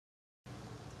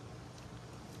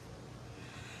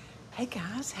Hey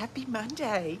guys, happy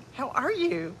Monday. How are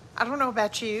you? I don't know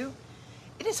about you.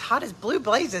 It is hot as blue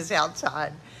blazes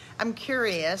outside. I'm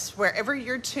curious, wherever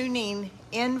you're tuning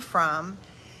in from,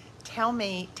 tell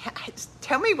me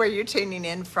where you're tuning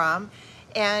in from.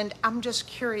 And I'm just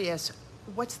curious,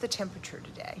 what's the temperature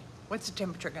today? What's the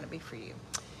temperature going to be for you?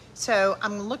 So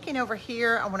I'm looking over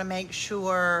here. I want to make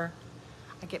sure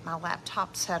I get my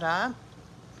laptop set up.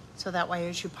 So that way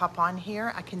as you pop on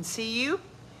here, I can see you.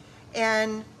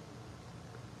 And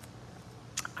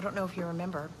I don't know if you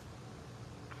remember,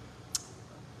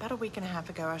 about a week and a half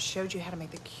ago, I showed you how to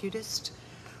make the cutest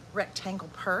rectangle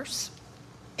purse.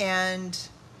 And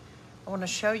I want to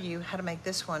show you how to make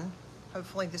this one.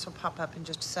 Hopefully this will pop up in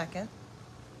just a second.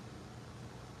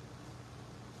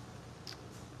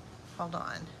 Hold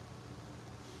on.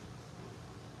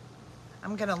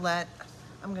 I'm gonna let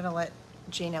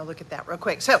Gina look at that real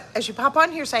quick. So as you pop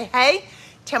on here, say, hey,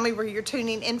 tell me where you're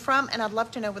tuning in from, and I'd love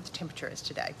to know what the temperature is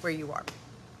today, where you are.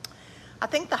 I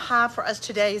think the high for us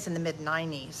today is in the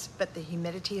mid-90s, but the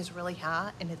humidity is really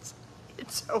high and it's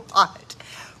so hot.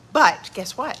 But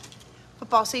guess what?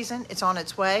 Football season, it's on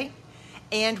its way,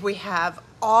 and we have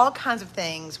all kinds of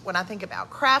things. When I think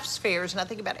about crafts fairs and I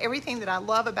think about everything that I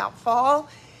love about fall,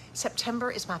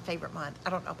 September is my favorite month. I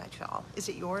don't know about y'all. Is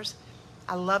it yours?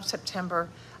 I love September.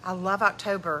 I love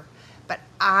October, but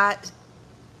I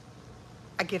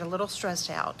get a little stressed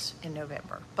out in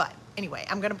November. But anyway,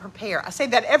 I'm going to prepare. I say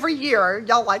that every year.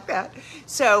 Y'all like that.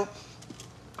 So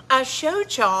I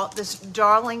showed y'all this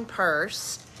darling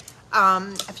purse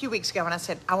a few weeks ago, and I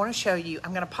said, I want to show you.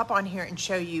 I'm going to pop on here and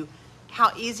show you how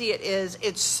easy it is.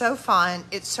 It's so fun.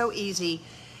 It's so easy.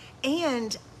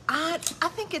 And I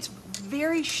think it's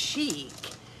very chic.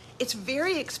 It's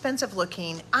very expensive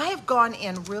looking. I have gone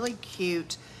in really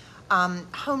cute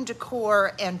home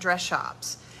decor and dress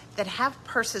shops that have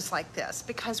purses like this,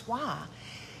 because why?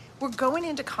 We're going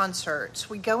into concerts,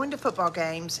 we go into football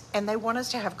games, and they want us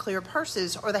to have clear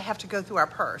purses, or they have to go through our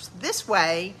purse. This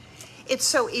way, it's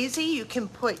so easy. You can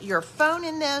put your phone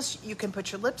in this, you can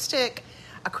put your lipstick,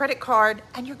 a credit card,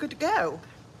 and you're good to go.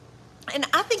 And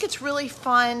I think it's really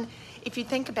fun if you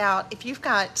think about, if you've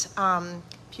got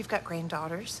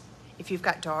granddaughters, if you've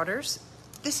got daughters,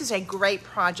 this is a great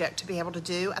project to be able to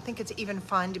do. I think it's even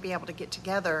fun to be able to get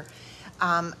together.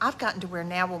 I've gotten to where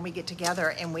now when we get together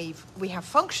and we have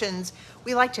functions,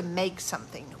 we like to make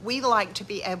something. We like to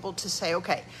be able to say,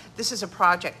 okay, this is a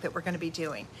project that we're going to be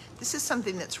doing. This is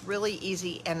something that's really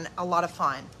easy and a lot of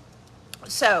fun.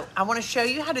 So I want to show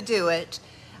you how to do it,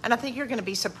 and I think you're going to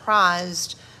be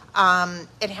surprised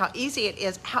at how easy it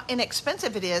is, how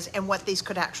inexpensive it is, and what these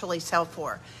could actually sell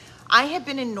for. I have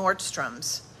been in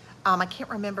Nordstrom's. I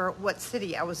can't remember what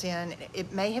city I was in.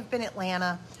 It may have been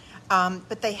Atlanta.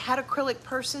 But they had acrylic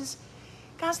purses.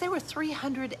 Guys, they were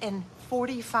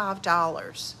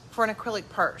 $345 for an acrylic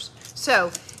purse.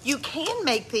 So you can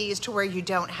make these to where you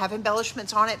don't have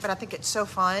embellishments on it, but I think it's so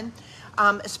fun,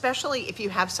 especially if you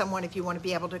have someone, if you want to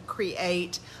be able to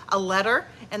create a letter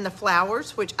and the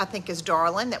flowers, which I think is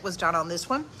darling, that was done on this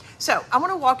one. So I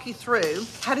want to walk you through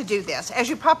how to do this. As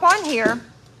you pop on here,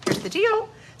 here's the deal.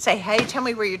 Say, hey, tell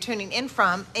me where you're tuning in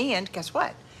from, and guess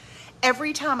what?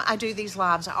 Every time I do these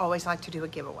lives, I always like to do a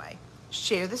giveaway.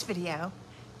 Share this video,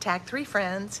 tag 3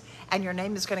 friends, and your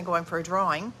name is going to go in for a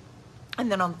drawing.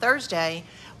 And then on Thursday,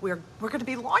 we're going to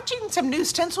be launching some new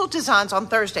stencil designs on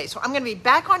Thursday. So I'm going to be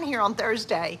back on here on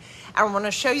Thursday, and I want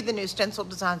to show you the new stencil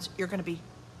designs. You're going to be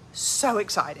so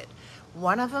excited.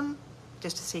 One of them,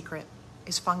 just a secret,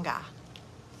 is fungi.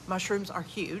 Mushrooms are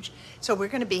huge. So we're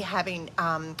going to be having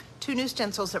 2 new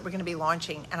stencils that we're going to be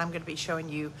launching, and I'm going to be showing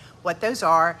you what those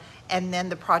are and then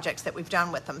the projects that we've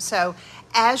done with them. So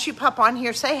as you pop on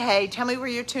here, say, hey, tell me where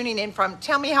you're tuning in from.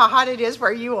 Tell me how hot it is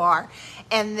where you are.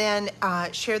 And then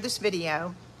share this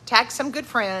video, tag some good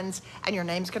friends, and your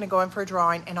name's going to go in for a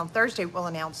drawing. And on Thursday, we'll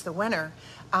announce the winner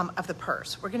of the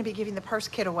purse. We're going to be giving the purse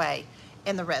kit away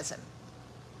in the resin.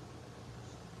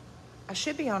 I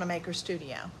should be on a maker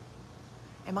studio.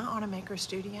 Am I on a maker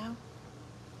studio?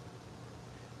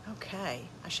 Okay,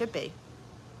 I should be.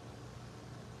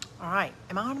 All right,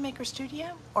 am I on a maker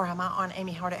studio or am I on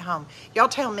Amy Hart at Home? Y'all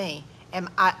tell me.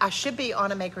 I should be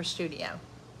on a maker studio.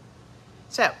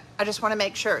 So I just want to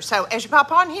make sure. So as you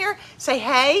pop on here, say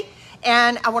hey,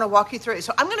 and I want to walk you through.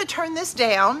 So I'm going to turn this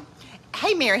down.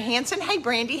 Hey, Mary Hanson. Hey,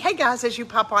 Brandy. Hey, guys, as you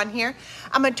pop on here,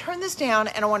 I'm going to turn this down,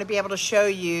 and I want to be able to show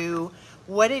you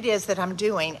what it is that I'm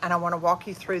doing, and I want to walk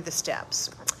you through the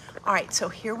steps. All right, so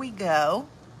here we go.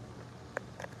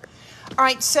 All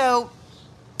right, so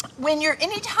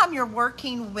anytime you're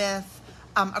working with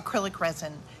acrylic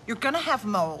resin, you're gonna have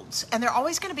molds, and they're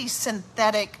always gonna be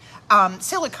synthetic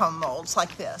silicone molds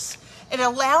like this. It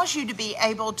allows you to be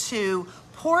able to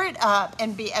pour it up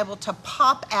and be able to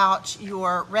pop out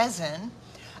your resin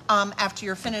after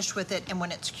you're finished with it and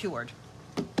when it's cured.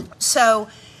 So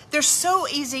they're so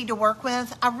easy to work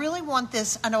with. I really want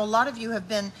this. I know a lot of you have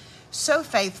been so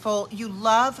faithful. You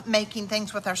love making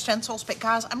things with our stencils, but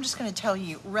guys, I'm just gonna tell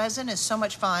you, resin is so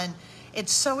much fun.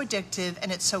 It's so addictive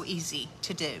and it's so easy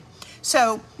to do.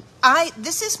 So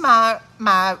this is my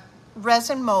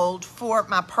resin mold for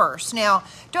my purse. Now,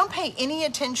 don't pay any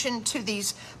attention to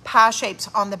these pie shapes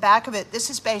on the back of it. This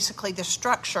is basically the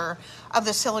structure of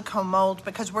the silicone mold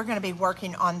because we're gonna be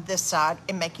working on this side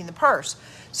and making the purse.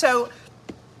 So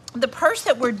the purse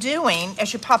that we're doing,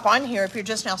 as you pop on here, if you're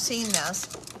just now seeing this,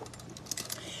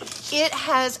 it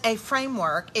has a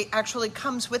framework. It actually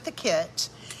comes with the kit,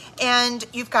 and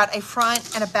you've got a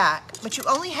front and a back, but you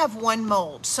only have one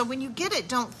mold. So when you get it,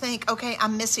 don't think, okay,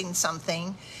 I'm missing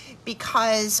something,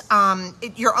 because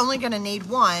you're only gonna need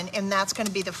one, and that's gonna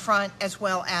be the front as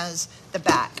well as the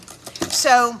back.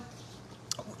 So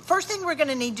first thing we're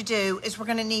gonna need to do is we're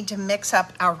gonna need to mix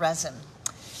up our resin.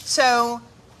 So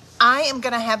I am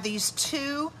gonna have these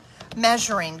 2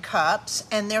 measuring cups,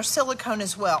 and they're silicone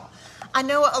as well. I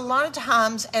know a lot of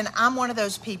times, and I'm one of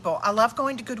those people, I love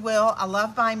going to Goodwill, I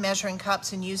love buying measuring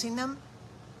cups and using them.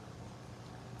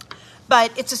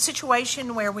 But it's a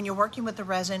situation where when you're working with the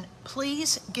resin,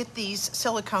 please get these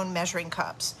silicone measuring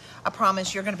cups. I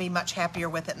promise you're gonna be much happier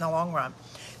with it in the long run.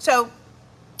 So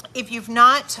if you've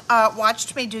not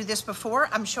watched me do this before,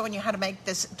 I'm showing you how to make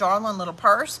this darling little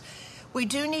purse. We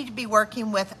do need to be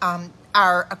working with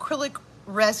our acrylic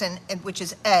resin, which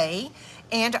is A,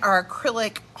 and our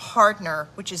acrylic hardener,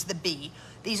 which is the B.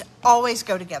 These always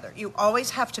go together. You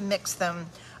always have to mix them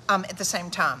at the same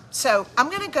time. So I'm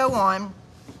gonna go on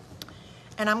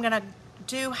and I'm gonna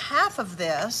do half of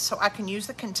this so I can use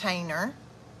the container.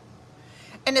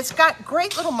 And it's got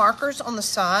great little markers on the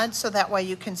side so that way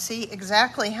you can see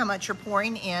exactly how much you're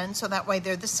pouring in, so that way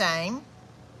they're the same.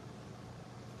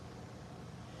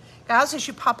 Guys, as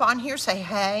you pop on here, say,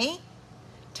 hey,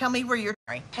 tell me where you're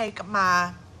going. Take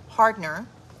my hardener,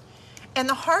 and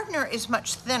the hardener is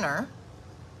much thinner,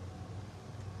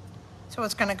 so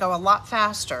it's gonna go a lot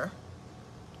faster.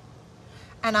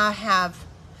 And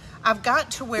I've got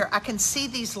to where I can see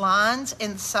these lines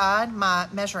inside my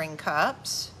measuring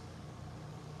cups,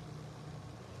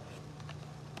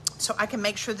 so I can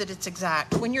make sure that it's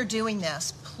exact. When you're doing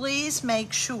this, please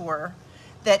make sure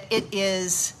that it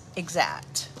is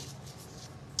exact.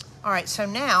 All right, so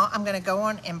now I'm gonna go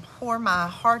on and pour my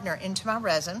hardener into my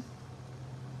resin.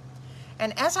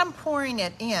 And as I'm pouring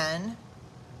it in,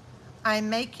 I'm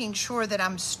making sure that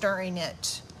I'm stirring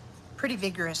it pretty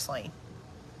vigorously.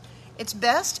 It's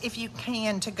best if you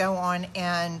can to go on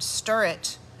and stir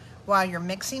it while you're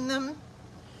mixing them.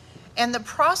 And the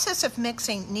process of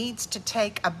mixing needs to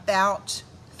take about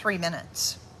 3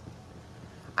 minutes.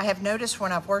 I have noticed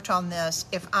when I've worked on this,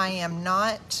 if I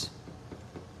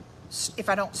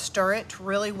don't stir it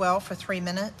really well for 3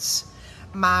 minutes,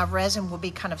 my resin will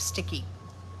be kind of sticky.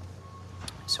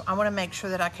 So I want to make sure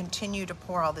that I continue to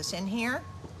pour all this in here.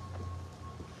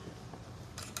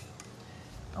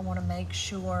 I want to make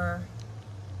sure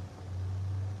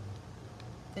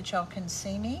that y'all can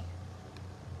see me.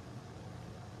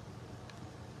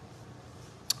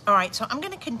 All right, so I'm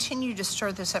gonna continue to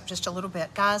stir this up just a little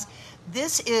bit. Guys,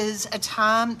 this is a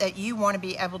time that you wanna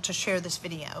be able to share this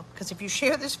video, because if you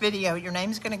share this video, your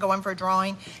name's gonna go in for a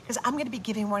drawing, because I'm gonna be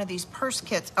giving one of these purse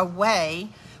kits away.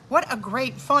 What a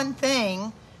great fun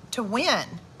thing to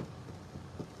win.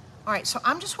 All right, so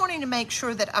I'm just wanting to make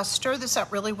sure that I stir this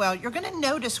up really well. You're gonna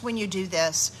notice when you do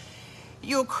this,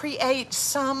 you'll create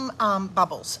some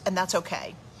bubbles, and that's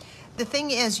okay. The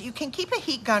thing is, you can keep a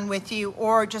heat gun with you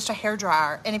or just a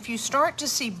hairdryer, and if you start to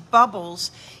see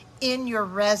bubbles in your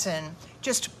resin,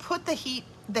 just put the heat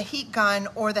gun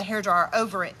or the hairdryer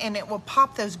over it, and it will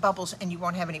pop those bubbles and you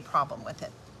won't have any problem with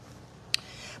it.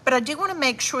 But I do want to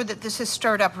make sure that this is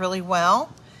stirred up really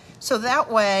well, so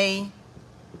that way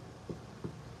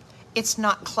it's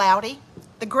not cloudy.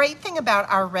 The great thing about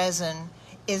our resin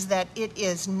is that it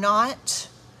is not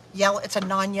yellow, it's a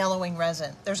non-yellowing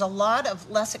resin. There's a lot of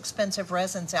less expensive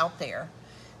resins out there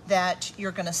that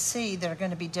you're gonna see that are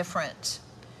gonna be different.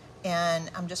 And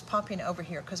I'm just popping over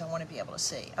here because I wanna be able to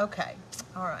see. Okay,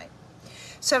 all right.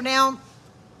 So now,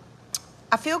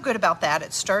 I feel good about that,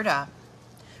 it's stirred up.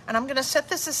 And I'm gonna set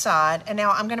this aside, and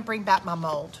now I'm gonna bring back my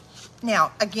mold.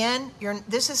 Now, again,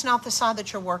 this is not the side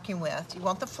that you're working with. You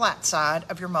want the flat side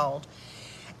of your mold.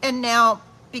 And now,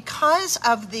 because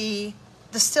of the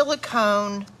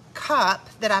silicone cup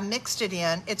that I mixed it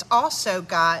in, it's also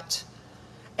got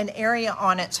an area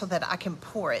on it so that I can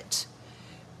pour it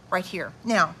right here.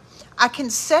 Now, I can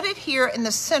set it here in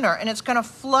the center and it's gonna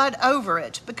flood over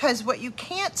it, because what you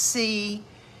can't see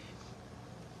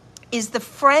is the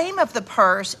frame of the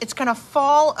purse. It's gonna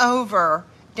fall over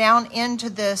down into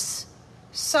this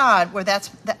side where that's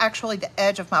actually the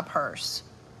edge of my purse.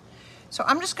 So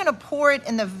I'm just gonna pour it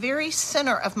in the very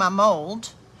center of my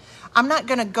mold. I'm not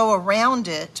gonna go around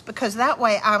it, because that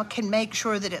way I can make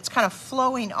sure that it's kind of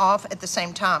flowing off at the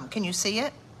same time. Can you see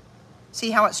it?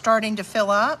 See how it's starting to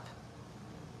fill up?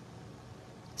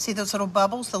 See those little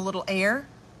bubbles, the little air?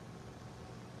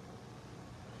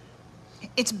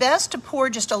 It's best to pour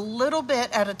just a little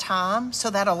bit at a time, so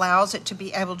that allows it to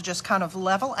be able to just kind of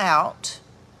level out.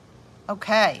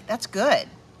 Okay, that's good.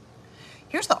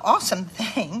 Here's the awesome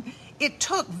thing. It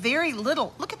took very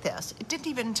little. Look at this. It didn't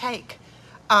even take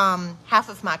half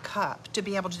of my cup to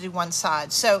be able to do one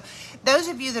side. So those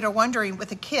of you that are wondering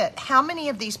with a kit, how many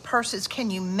of these purses can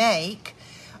you make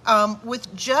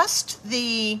with just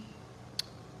the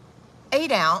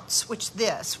 8-ounce, which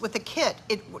this, with the kit,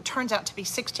 it turns out to be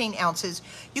 16 ounces.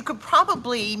 You could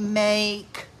probably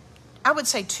make, I would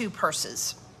say, 2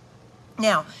 purses.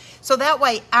 Now, so that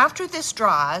way, after this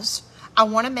dries, I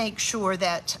want to make sure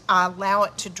that I allow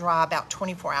it to dry about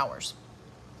 24 hours.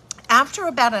 After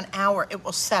about an hour, it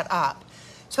will set up.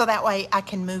 So that way I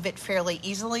can move it fairly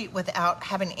easily without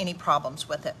having any problems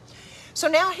with it. So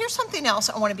now here's something else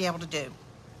I want to be able to do.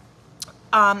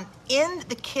 In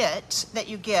the kit that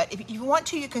you get, if you want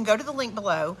to, you can go to the link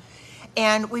below,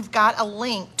 and we've got a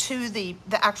link to the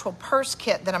actual purse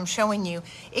kit that I'm showing you.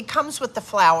 It comes with the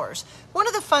flowers. One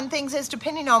of the fun things is,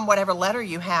 depending on whatever letter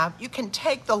you have, you can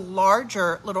take the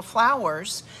larger little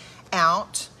flowers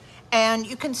out and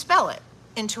you can spell it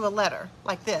into a letter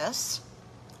like this.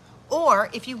 Or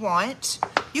if you want,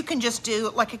 you can just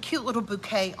do like a cute little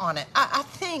bouquet on it. I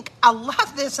think I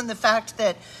love this, and the fact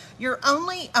that your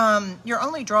only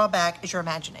drawback is your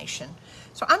imagination.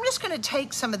 So I'm just going to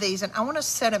take some of these and I want to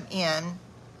set them in.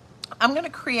 I'm going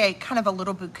to create kind of a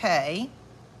little bouquet.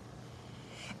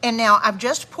 And now I've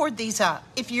just poured these up.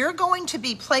 If you're going to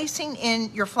be placing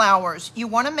in your flowers, you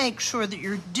want to make sure that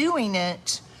you're doing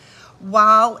it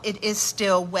while it is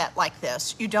still wet like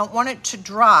this. You don't want it to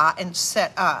dry and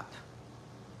set up.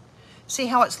 See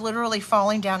how it's literally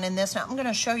falling down in this? Now I'm going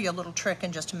to show you a little trick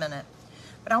in just a minute.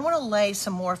 But I want to lay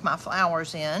some more of my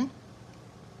flowers in.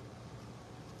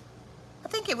 I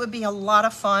think it would be a lot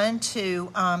of fun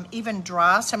to even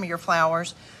dry some of your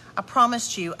flowers. I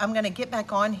promised you I'm going to get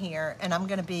back on here and I'm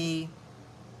going to be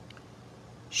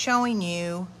showing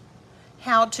you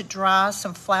how to dry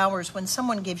some flowers when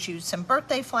someone gives you some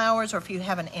birthday flowers, or if you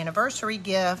have an anniversary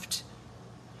gift.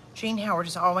 Jean Howard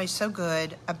is always so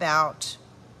good about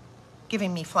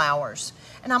giving me flowers,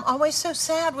 and I'm always so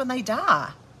sad when they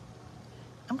die.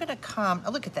 I'm gonna come,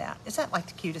 oh, look at that. Is that like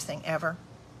the cutest thing ever?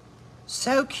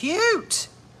 So cute.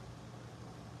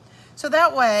 So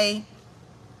that way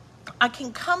I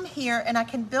can come here and I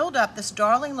can build up this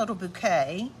darling little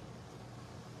bouquet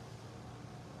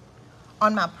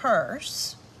on my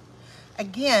purse.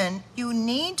 Again, you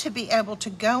need to be able to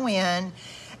go in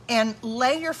and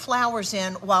lay your flowers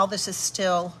in while this is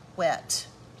still wet.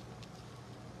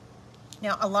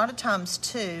 Now, a lot of times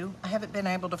too, I haven't been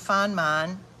able to find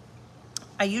mine.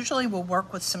 I usually will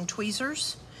work with some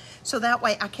tweezers, so that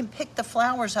way I can pick the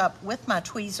flowers up with my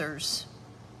tweezers,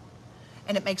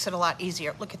 and it makes it a lot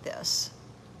easier. Look at this.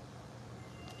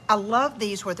 I love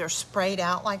these where they're sprayed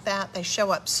out like that. They show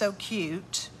up so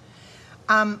cute.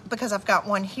 Because I've got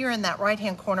one here in that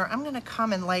right-hand corner, I'm going to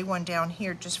come and lay one down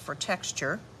here just for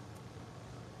texture.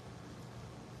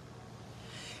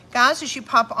 Guys, as you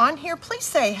pop on here, please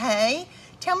say hey.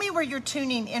 Tell me where you're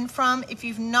tuning in from. If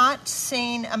you've not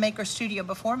seen a Maker Studio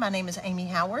before, my name is Amy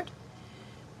Howard,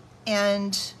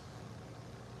 and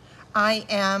I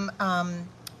am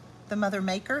the Mother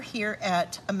Maker here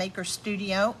at a Maker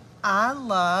Studio. I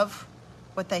love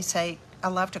what they say, I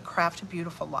love to craft a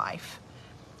beautiful life.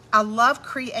 I love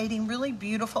creating really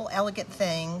beautiful, elegant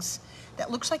things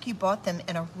that looks like you bought them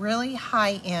in a really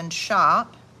high-end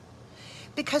shop.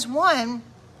 Because one,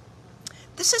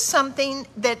 this is something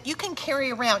that you can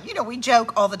carry around. You know, we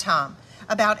joke all the time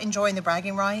about enjoying the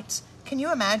bragging rights. Can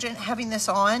you imagine having this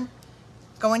on,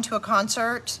 going to a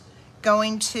concert,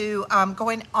 going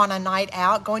on a night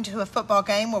out, going to a football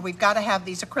game where we've got to have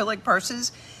these acrylic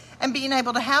purses, and being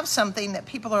able to have something that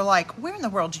people are like, where in the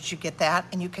world did you get that?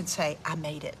 And you can say, I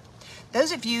made it.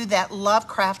 Those of you that love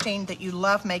crafting, that you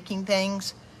love making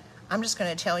things, I'm just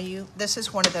going to tell you, this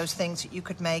is one of those things that you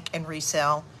could make and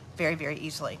resell very, very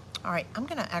easily. All right, I'm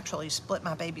going to actually split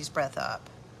my baby's breath up.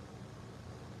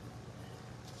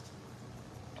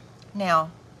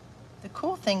 Now, the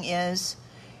cool thing is,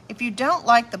 if you don't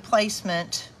like the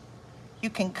placement, you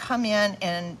can come in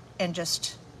and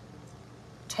just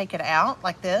take it out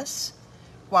like this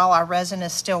while our resin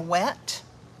is still wet,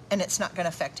 and it's not going to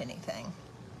affect anything.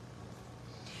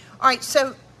 All right,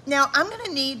 so now I'm going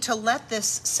to need to let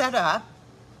this set up,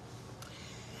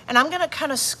 and I'm going to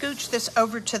kind of scooch this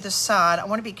over to the side. I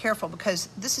want to be careful because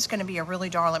this is going to be a really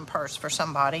darling purse for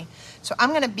somebody. So I'm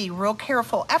going to be real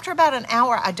careful. After about an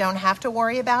hour, I don't have to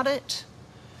worry about it,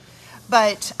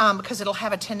 but because it'll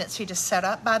have a tendency to set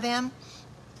up by then.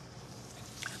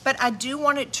 But I do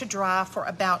want it to dry for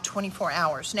about 24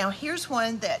 hours. Now here's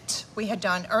one that we had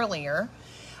done earlier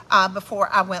before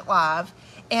I went live.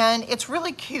 And it's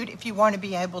really cute if you want to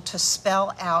be able to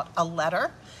spell out a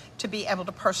letter to be able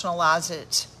to personalize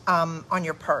it on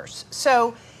your purse.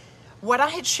 So what I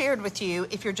had shared with you,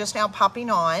 if you're just now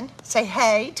popping on, say,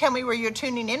 hey, tell me where you're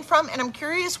tuning in from. And I'm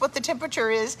curious what the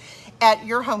temperature is at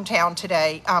your hometown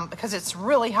today because it's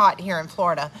really hot here in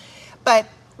Florida. But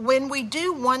when we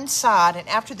do one side, and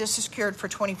after this is cured for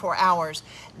 24 hours,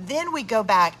 then we go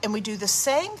back and we do the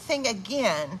same thing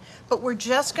again, but we're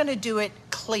just going to do it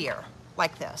clear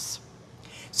like this.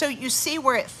 So you see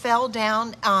where it fell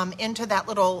down into that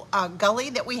little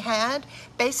gully that we had?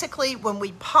 Basically, when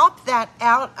we pop that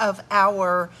out of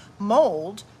our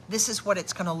mold, this is what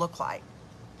it's going to look like.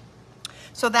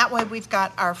 So that way we've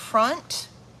got our front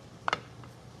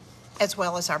as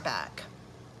well as our back.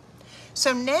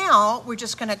 So now we're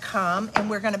just going to come and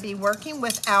we're going to be working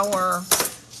with our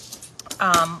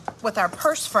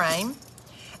purse frame,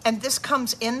 and this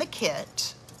comes in the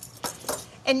kit.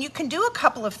 And you can do a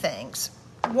couple of things.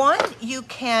 One, you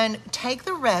can take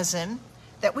the resin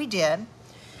that we did,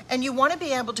 and you want to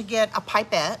be able to get a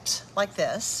pipette like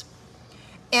this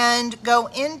and go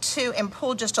into and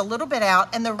pull just a little bit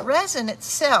out, and the resin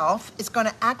itself is going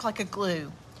to act like a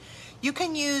glue. You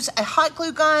can use a hot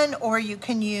glue gun or you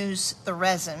can use the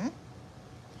resin.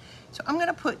 So I'm going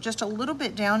to put just a little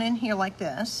bit down in here like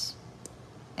this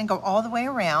and go all the way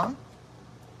around.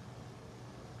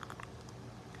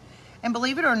 And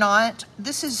believe it or not,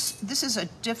 this is a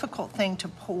difficult thing to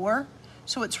pour.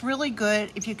 So it's really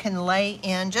good if you can lay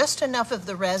in just enough of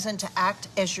the resin to act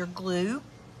as your glue.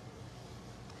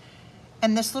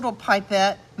 And this little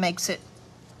pipette makes it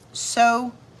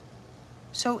so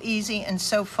easy and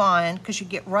so fun because you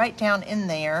get right down in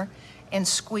there and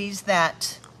squeeze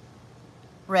that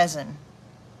resin.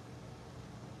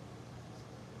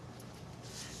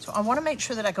 So I want to make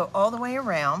sure that I go all the way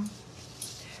around.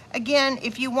 Again,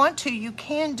 if you want to, you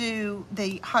can do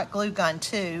the hot glue gun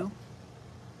too.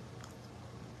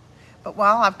 But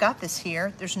while I've got this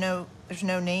here, there's no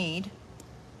need.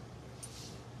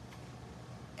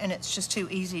 And it's just too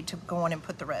easy to go on and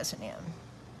put the resin in.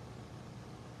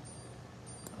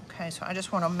 Okay, so I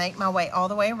just want to make my way all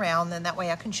the way around, then that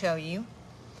way I can show you.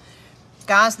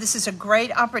 Guys, this is a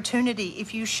great opportunity.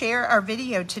 If you share our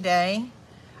video today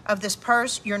of this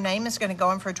purse, your name is going to go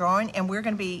in for a drawing, and we're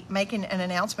going to be making an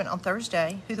announcement on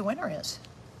Thursday who the winner is.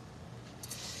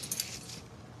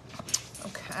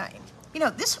 Okay. You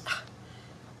know,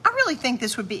 I really think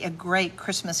this would be a great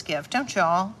Christmas gift, don't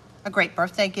y'all? A great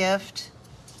birthday gift.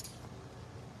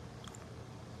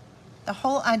 The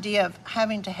whole idea of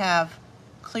having to have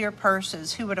clear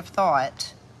purses, who would have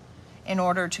thought, in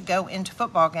order to go into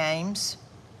football games,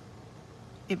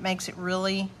 it makes it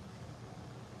really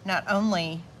not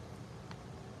only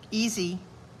easy,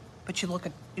 but you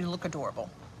look adorable.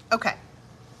 Okay.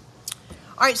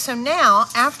 All right, so now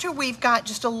after we've got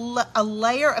just a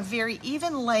layer, a very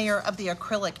even layer of the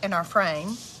acrylic in our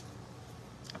frame,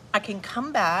 I can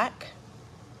come back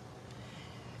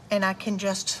and I can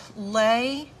just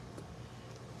lay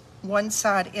one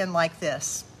side in like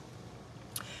this.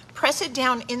 Press it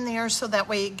down in there so that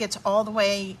way it gets all the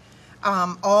way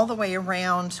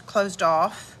around, closed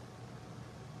off.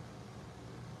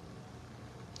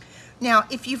 Now,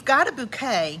 if you've got a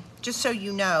bouquet, just so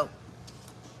you know,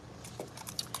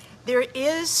 there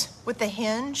is, with the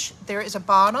hinge, there is a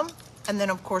bottom and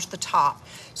then of course the top.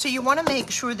 So you want to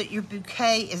make sure that your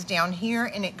bouquet is down here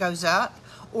and it goes up,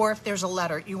 or if there's a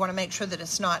letter, you want to make sure that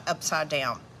it's not upside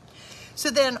down. So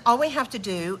then all we have to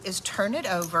do is turn it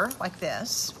over like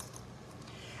this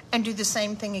and do the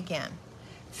same thing again.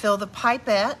 Fill the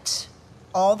pipette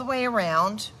all the way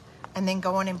around and then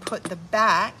go on and put the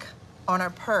back on our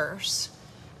purse,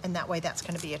 and that way that's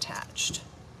going to be attached.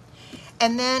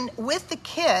 And then with the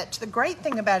kit, the great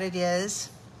thing about it is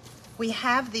we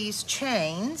have these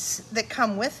chains that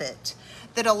come with it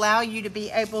that allow you to be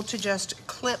able to just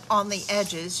clip on the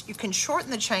edges. You can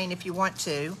shorten the chain if you want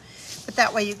to, but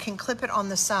that way you can clip it on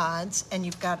the sides and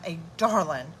you've got a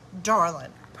darling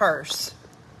purse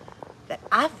that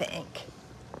I think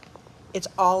it's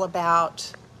all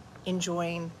about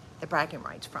enjoying the bragging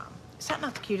rights from. Is that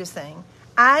not the cutest thing?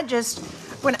 I just,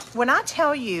 when I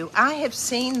tell you, I have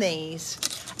seen these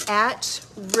at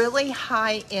really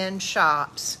high-end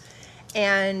shops,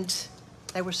 and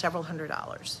they were several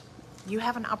 $100s. You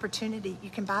have an opportunity,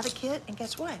 you can buy the kit, and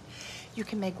guess what? You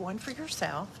can make one for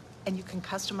yourself, and you can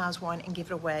customize one and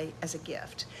give it away as a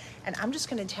gift. And I'm just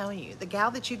gonna tell you, the gal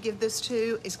that you give this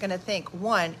to is gonna think,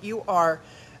 one, you are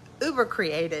uber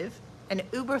creative and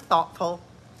uber thoughtful,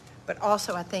 but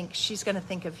also I think she's gonna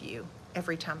think of you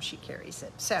every time she carries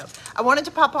it. So I wanted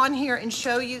to pop on here and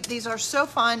show you. These are so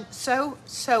fun, so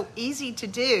easy to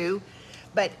do,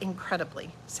 but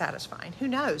incredibly satisfying. Who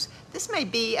knows? This may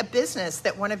be a business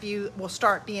that one of you will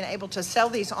start being able to sell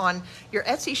these on your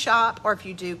Etsy shop, or if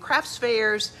you do crafts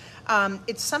fairs,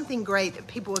 it's something great that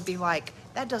people would be like,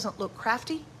 that doesn't look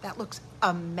crafty, that looks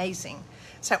amazing.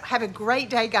 So have a great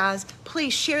day, guys.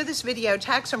 Please share this video,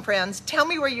 tag some friends, tell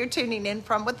me where you're tuning in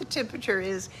from, what the temperature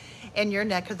is in your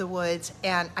neck of the woods.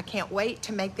 And I can't wait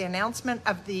to make the announcement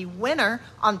of the winner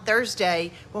on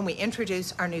Thursday when we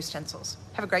introduce our new stencils.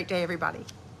 Have a great day, everybody.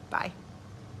 Bye.